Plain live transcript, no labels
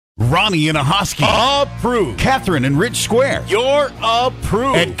Ronnie in Ahoskie. Approved. Catherine in Rich Square. You're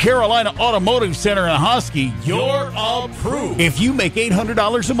approved. At Carolina Automotive Center Ahoskie, you're approved. If you make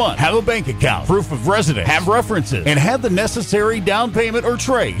 $800 a month, have a bank account, proof of residence, have references, and have the necessary down payment or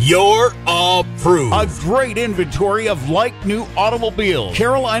trade, you're approved. A great inventory of like-new automobiles.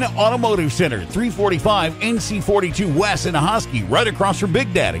 Carolina Automotive Center, 345 NC 42 West in Ahoskie, right across from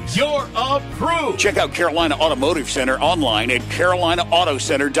Big Daddy's. You're approved. Check out Carolina Automotive Center online at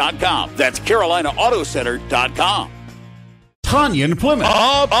CarolinaAutoCenter.com. That's CarolinaAutoCenter.com. Tanya in Plymouth.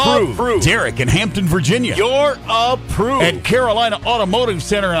 Approved. Derek in Hampton, Virginia. You're approved. At Carolina Automotive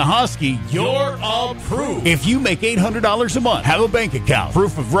Center in Ahoskie, you're approved. If you make $800 a month, have a bank account,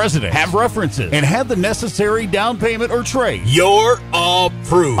 proof of residence, have references, and have the necessary down payment or trade, you're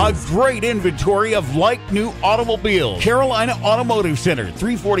approved. A great inventory of like-new automobiles. Carolina Automotive Center,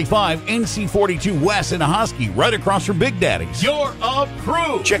 345 NC 42 West in Ahoskie, right across from Big Daddy's. You're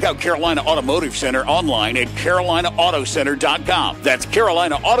approved. Check out Carolina Automotive Center online at CarolinaAutoCenter.com. That's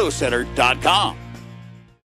CarolinaAutoCenter.com.